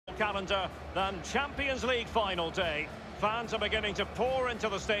calendar than Champions League final day. Fans are beginning to pour into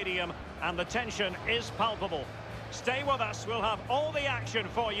the stadium and the tension is palpable. Stay with us, we'll have all the action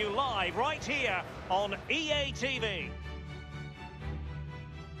for you live right here on EA TV.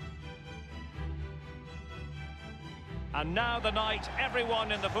 And now the night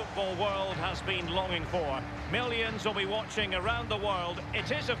everyone in the football world has been longing for. Millions will be watching around the world.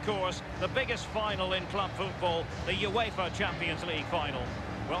 It is, of course, the biggest final in club football, the UEFA Champions League final.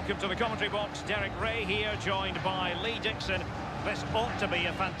 Welcome to the commentary box. Derek Ray here, joined by Lee Dixon. This ought to be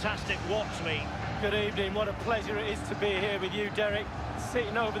a fantastic watch, Lee. Good evening. What a pleasure it is to be here with you, Derek.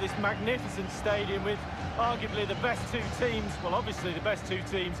 Sitting over this magnificent stadium with arguably the best two teams, well, obviously the best two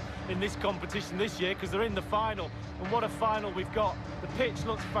teams in this competition this year because they're in the final. And what a final we've got. The pitch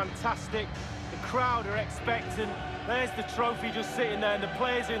looks fantastic. The crowd are expectant. There's the trophy just sitting there and the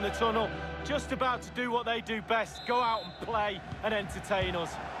players in the tunnel just about to do what they do best, go out and play and entertain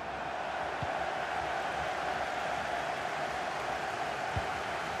us.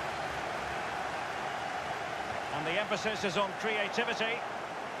 And the emphasis is on creativity.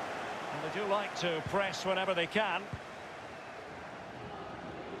 And they do like to press whenever they can.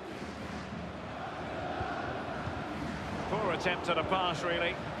 Poor attempt at a pass,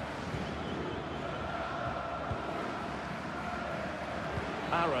 really.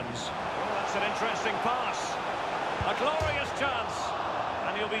 Aarons. Oh, that's an interesting pass. A glorious chance.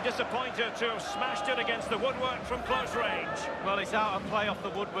 And he'll be disappointed to have smashed it against the woodwork from close range. Well, it's out of play off the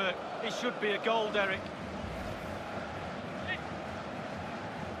woodwork. It should be a goal, Derek.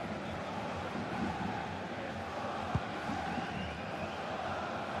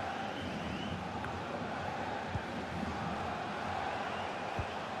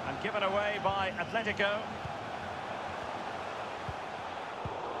 And given away by Atletico.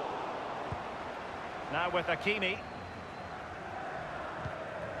 Now with Hakimi.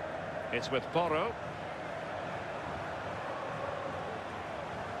 It's with Porro.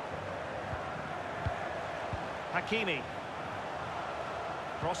 Hakimi.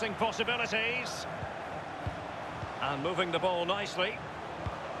 Crossing possibilities. And moving the ball nicely.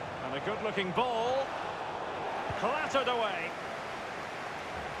 And a good-looking ball. Clattered away.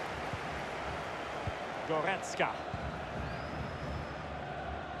 Goretzka.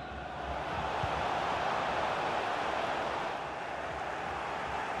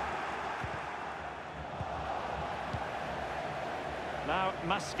 Now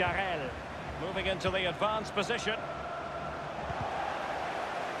Mascarell moving into the advanced position.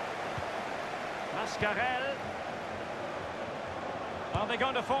 Mascarell. Are they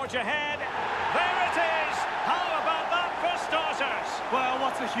going to forge ahead? There it is! How about that for starters? Well,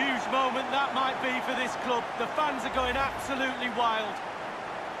 what a huge moment that might be for this club. The fans are going absolutely wild.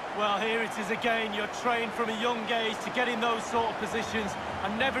 Well, here it is again. You're trained from a young age to get in those sort of positions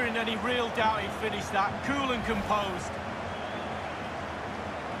and never in any real doubt he'd finish that. Cool and composed.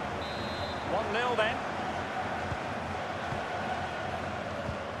 1-0 then.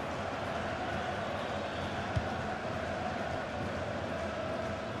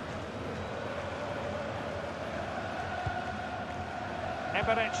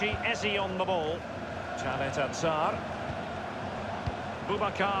 Eberechi Eze on the ball. Javet Atsar.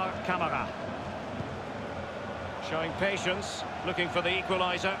 Boubacar Kamara. Showing patience, looking for the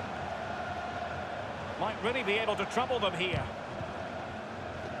equaliser. Might really be able to trouble them here.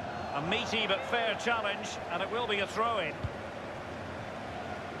 A meaty but fair challenge, and it will be a throw-in.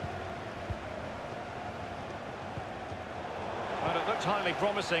 Well, it looked highly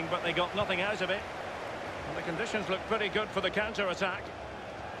promising, but they got nothing out of it. And the conditions look pretty good for the counter-attack.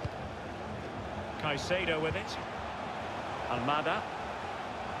 Caicedo with it. Almada.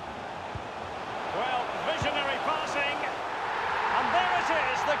 Well, visionary passing. And there it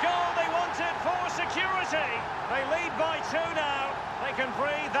is, the goal they wanted for security. They lead by 2 now. They can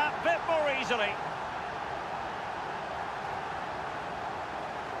breathe that bit more easily.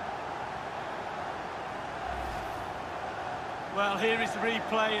 Well, here is the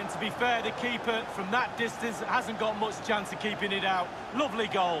replay, and to be fair, the keeper from that distance hasn't got much chance of keeping it out. Lovely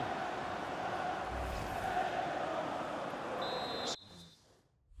goal.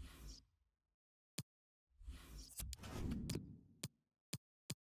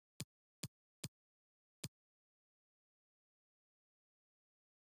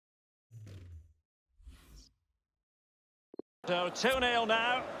 So 2-0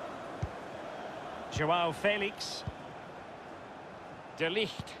 now. Joao Felix. De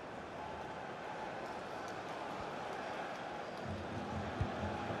Ligt.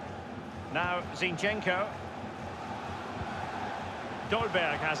 Now Zinchenko.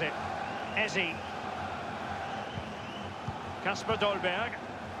 Dolberg has it. Eze. Kasper Dolberg.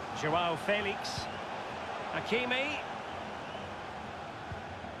 Joao Felix. Hakimi.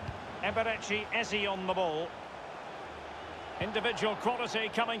 Eberechi Eze on the ball. Individual quality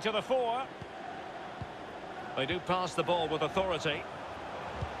coming to the fore. They do pass the ball with authority.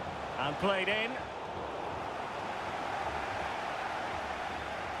 And played in.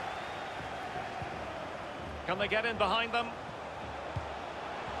 Can they get in behind them?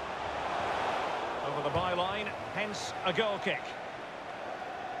 Over the byline, hence a goal kick.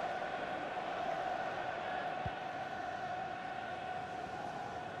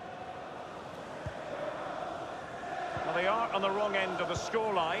 Well, they are on the wrong end of the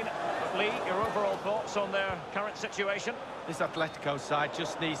scoreline. But Lee, your overall thoughts on their current situation? This Atletico side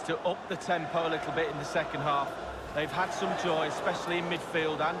just needs to up the tempo a little bit in the second half. They've had some joy, especially in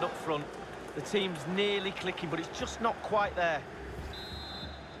midfield and up front. The team's nearly clicking, but it's just not quite there.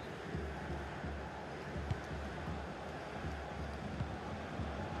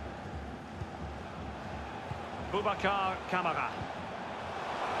 Boubacar Kamara.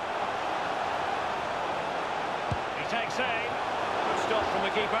 He takes aim. Good stop from the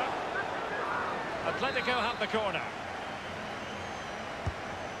keeper. Atletico have the corner.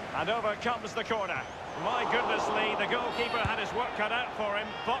 And over comes the corner. My goodness, Lee, the goalkeeper had his work cut out for him,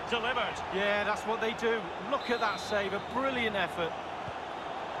 but delivered. Yeah, that's what they do. Look at that save, a brilliant effort.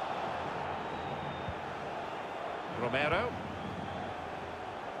 Romero.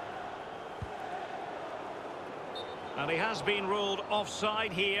 And he has been ruled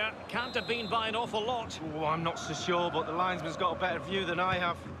offside here. Can't have been by an awful lot. Oh, I'm not so sure, but the linesman's got a better view than I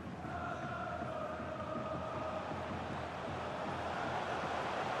have.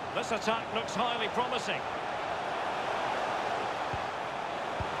 This attack looks highly promising.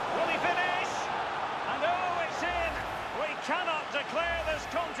 Will he finish? And oh, it's in! We cannot declare this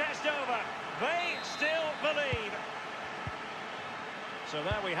contest over. They still believe. So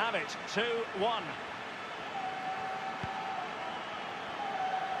there we have it, 2-1.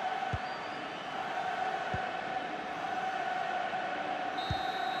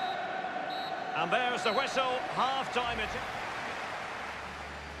 And there's the whistle, half-time it.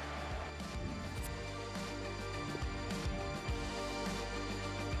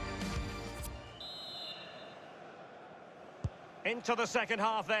 Into the second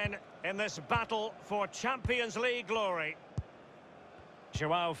half then, in this battle for Champions League glory.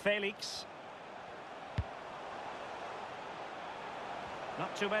 Joao Felix.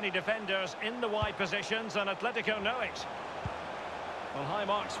 Not too many defenders in the wide positions, and Atletico know it. Well, high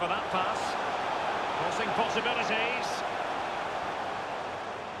marks for that pass. Crossing possibilities.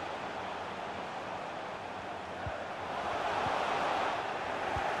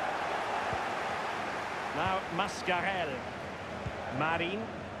 Now Mascarell. Marin.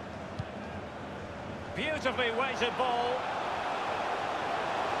 Beautifully weighted ball.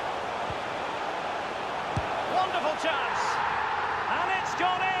 Wonderful chance. And it's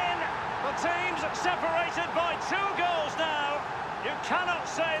gone in. The team's separated by 2 goals now. You cannot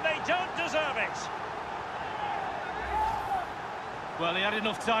say they don't deserve it. Well, he had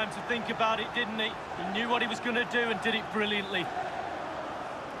enough time to think about it, didn't he? He knew what he was going to do and did it brilliantly.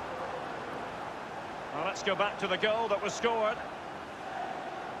 Well, let's go back to the goal that was scored.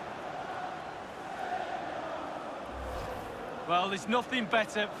 Well, there's nothing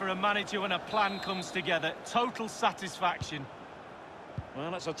better for a manager when a plan comes together. Total satisfaction.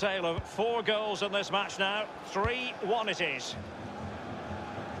 Well, it's a tale of 4 goals in this match now. 3-1 it is.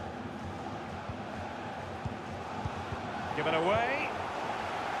 Given away.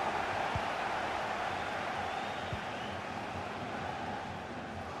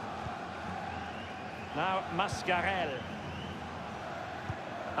 Now Mascarell.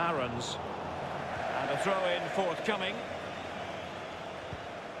 Aarons. And a throw-in forthcoming.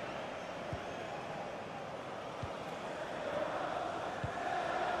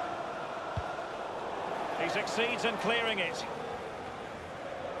 He succeeds in clearing it.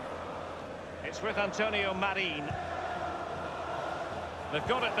 It's with Antonio Marin. They've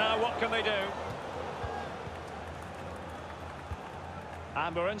got it now, what can they do?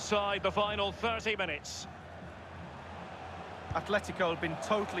 And we're inside the final 30 minutes. Atletico have been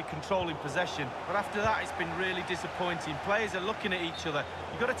totally controlling possession, but after that it's been really disappointing. Players are looking at each other.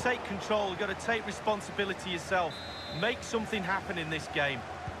 You've got to take control, you've got to take responsibility yourself. Make something happen in this game.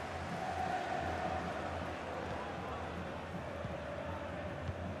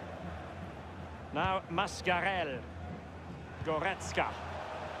 Now Mascarell. Goretzka.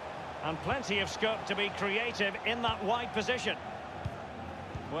 And plenty of scope to be creative in that wide position.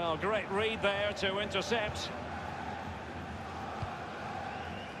 Well, great read there to intercept.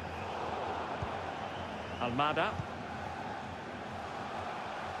 Almada.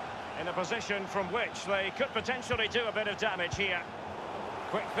 In a position from which they could potentially do a bit of damage here.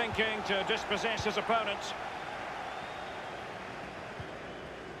 Quick thinking to dispossess his opponent.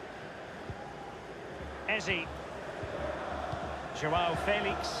 Ezzi. Joao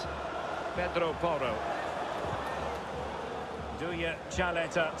Felix. Pedro Porro. Duya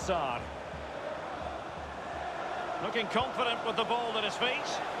Chaleta Tsar. Looking confident with the ball at his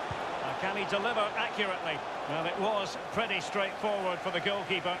feet. Can he deliver accurately? Well, it was pretty straightforward for the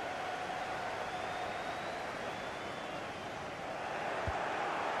goalkeeper.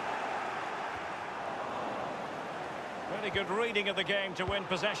 Really good reading of the game to win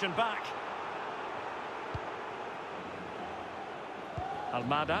possession back.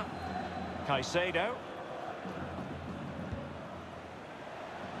 Almada. Caicedo.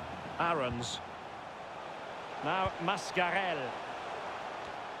 Aarons. Now Mascarell.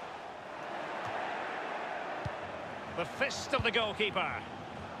 The fist of the goalkeeper.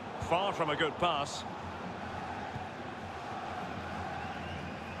 Far from a good pass.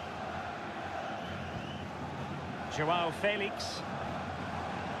 Joao Felix.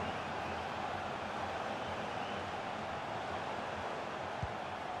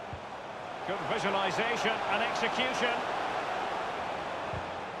 Good visualisation and execution.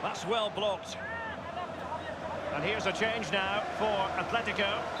 That's well blocked. And here's a change now for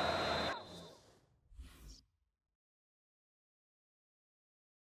Atletico.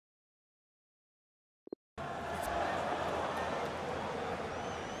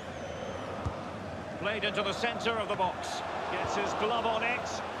 Played into the centre of the box. Gets his glove on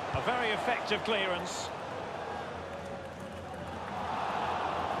it. A very effective clearance.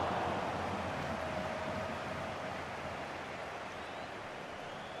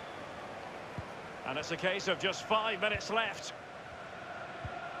 And it's a case of just 5 minutes left.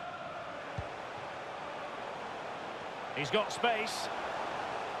 He's got space.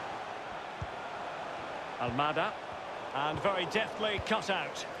 Almada. And very deftly cut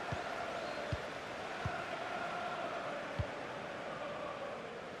out.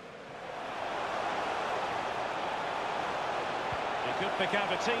 He could pick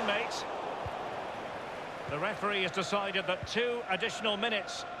out a teammate. The referee has decided that 2 additional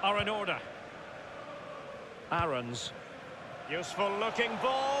minutes are in order. Aarons. Useful looking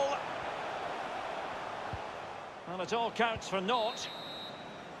ball. And it all counts for naught.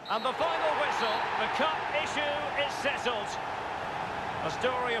 And the final whistle, the cup issue is settled. A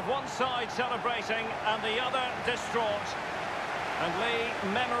story of one side celebrating and the other distraught. And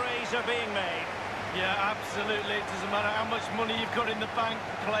Lee, memories are being made. Yeah, absolutely. It doesn't matter how much money you've got in the bank.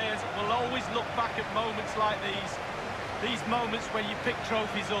 Players will always look back at moments like these. These moments when you pick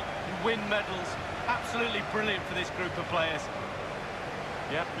trophies up and win medals. Absolutely brilliant for this group of players.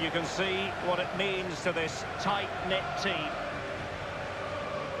 Yep, you can see what it means to this tight-knit team.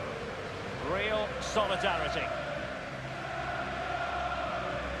 Real solidarity.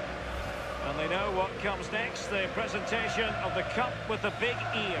 And they know what comes next, the presentation of the cup with the big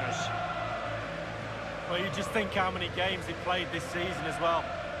ears. Well, you just think how many games they've played this season as well.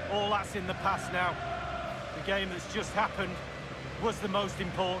 All that's in the past now. The game that's just happened was the most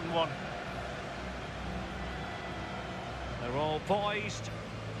important one. They're all poised.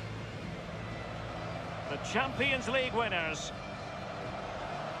 The Champions League winners.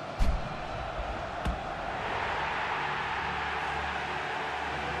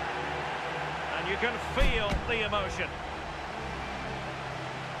 And you can feel the emotion.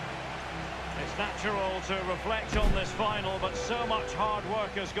 It's natural to reflect on this final, but so much hard work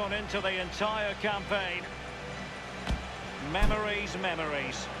has gone into the entire campaign. Memories,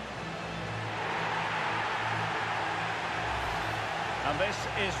 memories. And this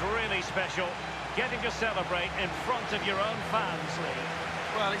is really special, getting to celebrate in front of your own fans, Lee.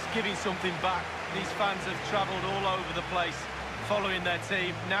 Well, it's giving something back. These fans have travelled all over the place, following their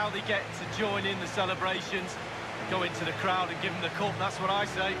team. Now they get to join in the celebrations, go into the crowd and give them the cup, that's what I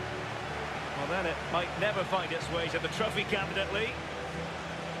say. Well, then it might never find its way to the trophy cabinet, Lee.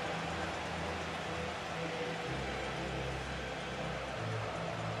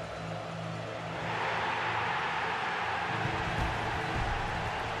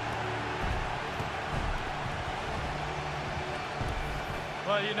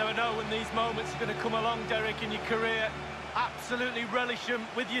 Well, you never know when these moments are going to come along, Derek, in your career. Absolutely relish them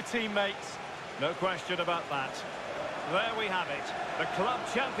with your teammates. No question about that. There we have it, the club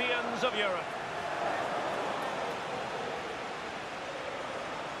champions of Europe.